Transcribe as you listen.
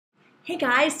Hey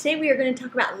guys, today we are going to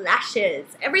talk about lashes.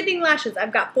 Everything lashes.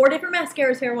 I've got 4 different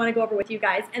mascaras here I want to go over with you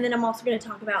guys, and then I'm also going to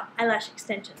talk about eyelash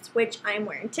extensions, which I am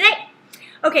wearing today.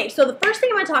 Okay, so the first thing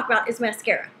I'm going to talk about is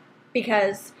mascara,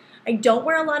 because I don't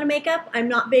wear a lot of makeup. I'm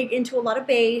not big into a lot of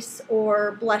base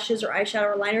or blushes or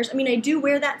eyeshadow or liners. I mean, I do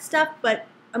wear that stuff, but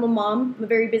I'm a mom. I'm a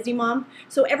very busy mom,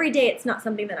 so every day it's not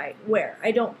something that I wear.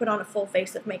 I don't put on a full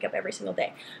face of makeup every single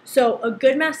day. So a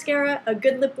good mascara, a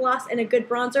good lip gloss, and a good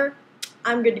bronzer,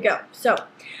 I'm good to go. So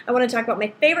I want to talk about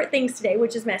my favorite things today,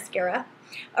 which is mascara,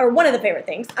 or one of the favorite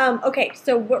things. Okay,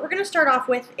 so what we're going to start off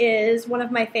with is one of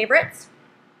my favorites,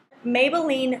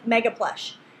 Maybelline Mega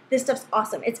Plush. This stuff's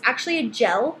awesome. It's actually a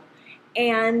gel,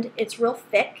 and it's real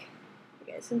thick.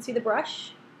 You guys can see the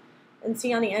brush and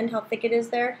see on the end how thick it is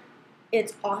there.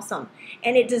 It's awesome,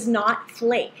 and it does not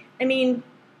flake. I mean,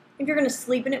 if you're going to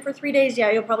sleep in it for 3 days,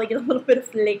 yeah, you'll probably get a little bit of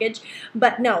flakage.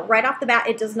 But no, right off the bat,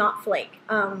 it does not flake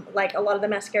like a lot of the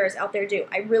mascaras out there do.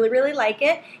 I really, really like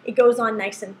it. It goes on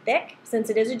nice and thick since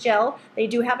it is a gel. They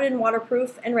do have it in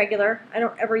waterproof and regular. I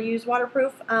don't ever use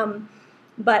waterproof.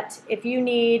 But if you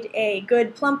need a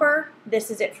good plumper, this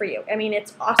is it for you. I mean,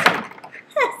 it's awesome. Just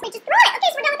throw it. Okay,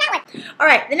 so we're done with that one. All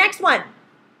right, the next one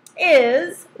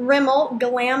is Rimmel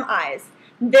Glam Eyes.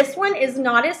 This one is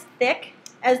not as thick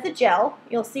as the gel.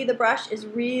 You'll see the brush is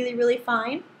really, really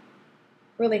fine.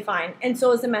 Really fine. And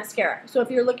so is the mascara. So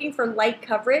if you're looking for light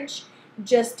coverage,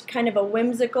 just kind of a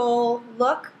whimsical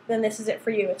look, then this is it for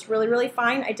you. It's really, really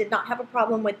fine. I did not have a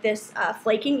problem with this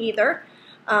flaking either,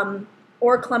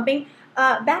 or clumping.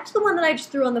 Back to the one that I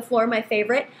just threw on the floor, my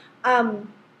favorite.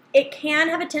 It can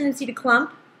have a tendency to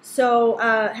clump. So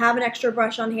have an extra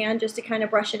brush on hand just to kind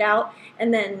of brush it out,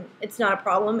 and then it's not a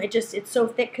problem. It's so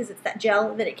thick because it's that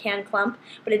gel that it can clump,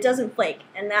 but it doesn't flake,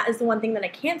 and that is the one thing that I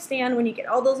can't stand when you get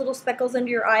all those little speckles under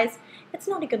your eyes. It's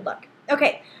not a good look.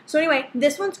 Okay, so anyway,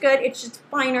 this one's good. It's just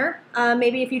finer.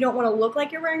 Maybe if you don't want to look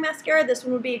like you're wearing mascara, this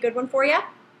one would be a good one for you,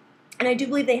 and I do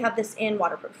believe they have this in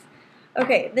waterproof.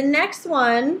 Okay, the next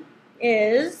one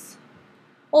is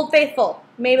Old Faithful,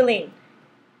 Maybelline.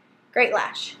 Great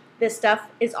lash. This stuff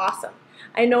is awesome.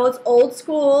 I know it's old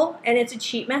school and it's a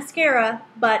cheap mascara,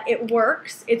 but it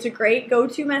works. It's a great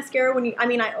go-to mascara when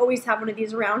I always have one of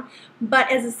these around.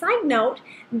 But as a side note,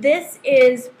 this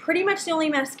is pretty much the only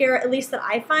mascara, at least that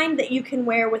I find, that you can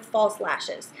wear with false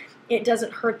lashes. It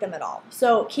doesn't hurt them at all.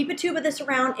 So keep a tube of this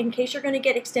around in case you're going to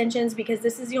get extensions, because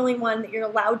this is the only one that you're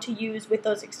allowed to use with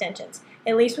those extensions.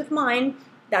 At least with mine,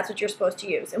 that's what you're supposed to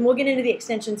use. And we'll get into the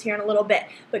extensions here in a little bit.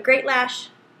 But great lash.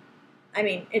 I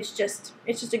mean, it's just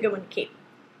a good one to keep.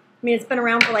 I mean, it's been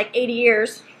around for like 80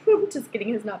 years. Just kidding,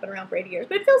 it has not been around for 80 years,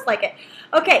 but it feels like it.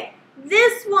 Okay,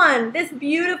 this one, this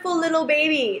beautiful little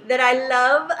baby that I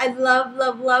love. I love,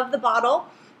 love, love the bottle.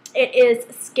 It is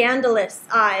Scandalous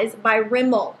Eyes by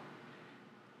Rimmel.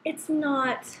 It's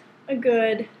not a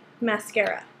good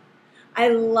mascara. I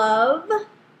love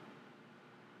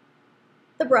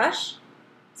the brush.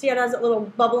 See how it has that little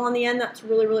bubble on the end? That's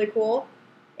really, really cool.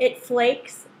 It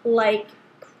flakes like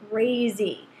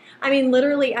crazy. I mean,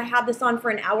 literally, I had this on for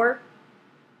an hour,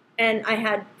 and I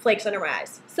had flakes under my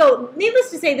eyes. So, needless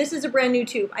to say, this is a brand new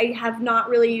tube. I have not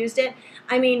really used it.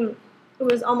 I mean, it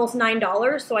was almost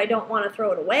 $9, so I don't want to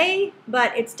throw it away,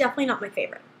 but it's definitely not my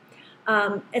favorite.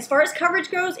 As far as coverage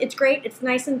goes, it's great. It's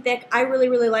nice and thick. I really,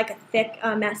 really like a thick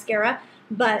mascara,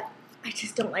 but I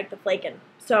just don't like the flaking.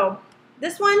 So,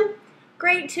 this one,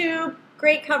 great tube,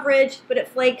 great coverage, but it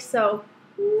flakes, so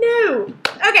no.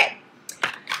 Okay,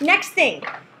 next thing,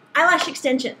 eyelash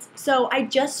extensions. So I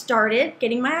just started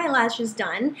getting my eyelashes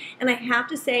done, and I have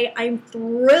to say I'm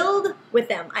thrilled with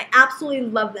them. I absolutely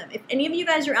love them. If any of you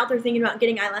guys are out there thinking about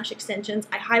getting eyelash extensions,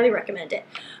 I highly recommend it.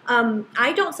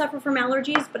 I don't suffer from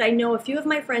allergies, but I know a few of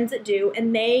my friends that do,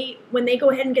 and when they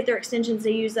go ahead and get their extensions,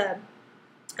 they use a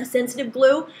sensitive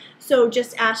glue. So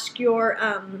just ask your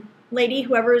lady,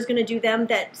 whoever is going to do them,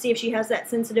 see if she has that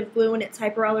sensitive glue and it's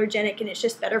hyperallergenic and it's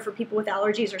just better for people with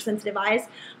allergies or sensitive eyes.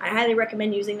 I highly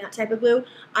recommend using that type of glue.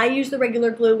 I use the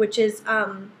regular glue, which is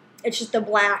it's just a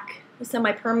black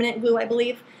semi-permanent glue, I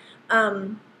believe.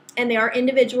 And they are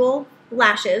individual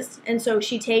lashes, and so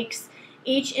she takes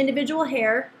each individual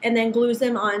hair and then glues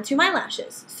them onto my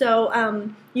lashes.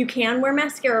 So you can wear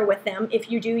mascara with them.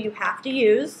 If you do, you have to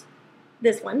use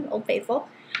this one, Old Faithful.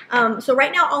 So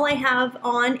right now all I have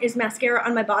on is mascara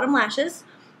on my bottom lashes,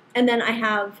 and then I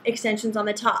have extensions on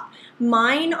the top.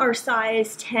 Mine are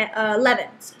size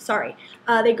 11s, sorry.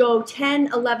 They go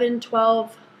 10, 11,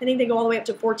 12, I think they go all the way up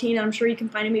to 14, and I'm sure you can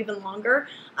find them even longer.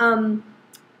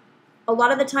 A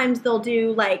lot of the times they'll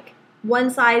do like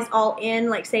one size all in,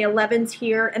 like say 11's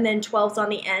here and then 12's on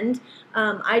the end.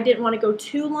 I didn't want to go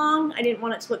too long. I didn't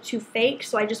want it to look too fake,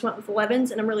 so I just went with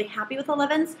 11's, and I'm really happy with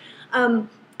 11's.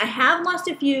 I have lost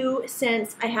a few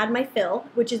since I had my fill,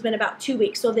 which has been about 2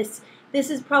 weeks. So this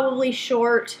is probably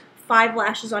short 5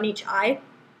 lashes on each eye.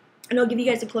 And I'll give you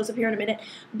guys a close-up here in a minute.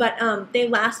 But they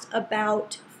last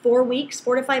about 4 weeks,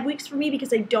 4 to 5 weeks for me,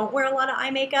 because I don't wear a lot of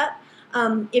eye makeup.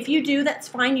 If you do, that's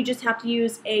fine. You just have to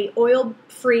use a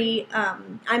oil-free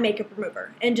eye makeup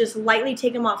remover and just lightly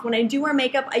take them off. When I do wear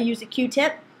makeup, I use a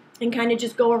Q-tip and kind of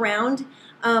just go around.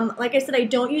 Like I said, I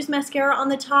don't use mascara on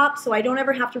the top, so I don't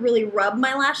ever have to really rub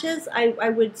my lashes. I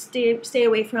would stay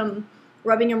away from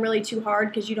rubbing them really too hard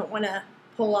because you don't want to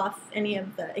pull off any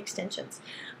of the extensions.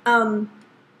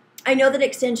 I know that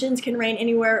extensions can range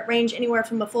anywhere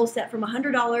from a full set from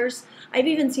 $100. I've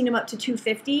even seen them up to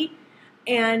 $250,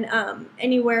 and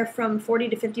anywhere from $40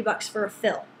 to $50 for a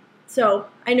fill. So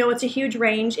I know it's a huge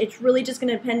range. It's really just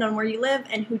going to depend on where you live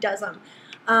and who does them.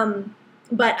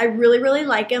 But I really, really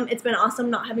like them. It's been awesome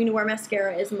not having to wear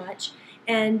mascara as much.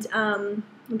 And I'm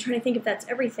trying to think if that's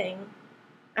everything.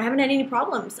 I haven't had any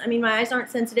problems. I mean, my eyes aren't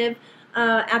sensitive.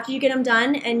 After you get them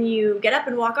done and you get up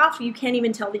and walk off, you can't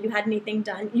even tell that you had anything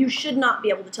done. You should not be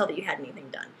able to tell that you had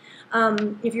anything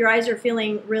done. If your eyes are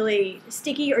feeling really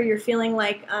sticky or you're feeling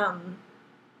like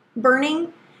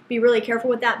burning, be really careful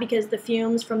with that because the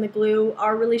fumes from the glue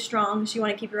are really strong. So you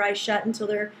want to keep your eyes shut until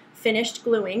they're finished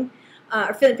gluing.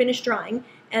 Or finished drying.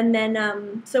 And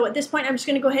then, so at this point, I'm just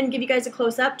going to go ahead and give you guys a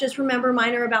close-up. Just remember,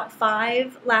 mine are about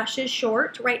 5 lashes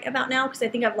short right about now because I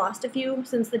think I've lost a few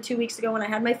since the 2 weeks ago when I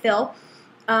had my fill.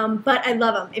 But I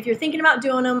love them. If you're thinking about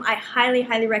doing them, I highly,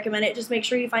 highly recommend it. Just make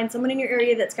sure you find someone in your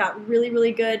area that's got really,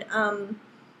 really good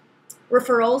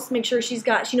referrals. Make sure she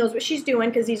knows what she's doing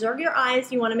because these are your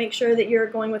eyes. You want to make sure that you're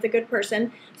going with a good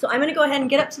person. So I'm going to go ahead and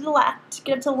get up to the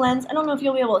lens. I don't know if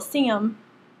you'll be able to see them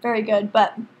very good,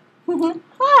 but...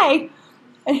 Hi!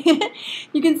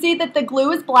 You can see that the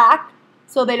glue is black,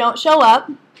 so they don't show up.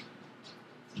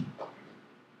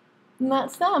 And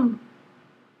that's them.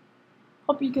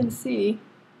 Hope you can see.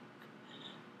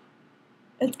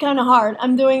 It's kind of hard.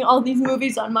 I'm doing all these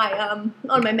movies on my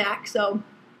Mac, so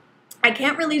I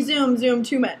can't really zoom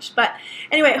too much. But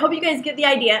anyway, hope you guys get the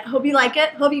idea. Hope you like it.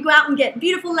 Hope you go out and get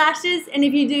beautiful lashes. And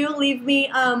if you do, leave me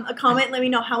a comment. Let me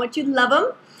know how much you love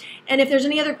them. And if there's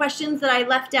any other questions that I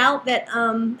left out that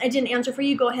I didn't answer for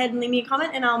you, go ahead and leave me a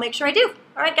comment, and I'll make sure I do.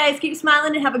 All right, guys, keep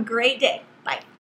smiling and have a great day. Bye.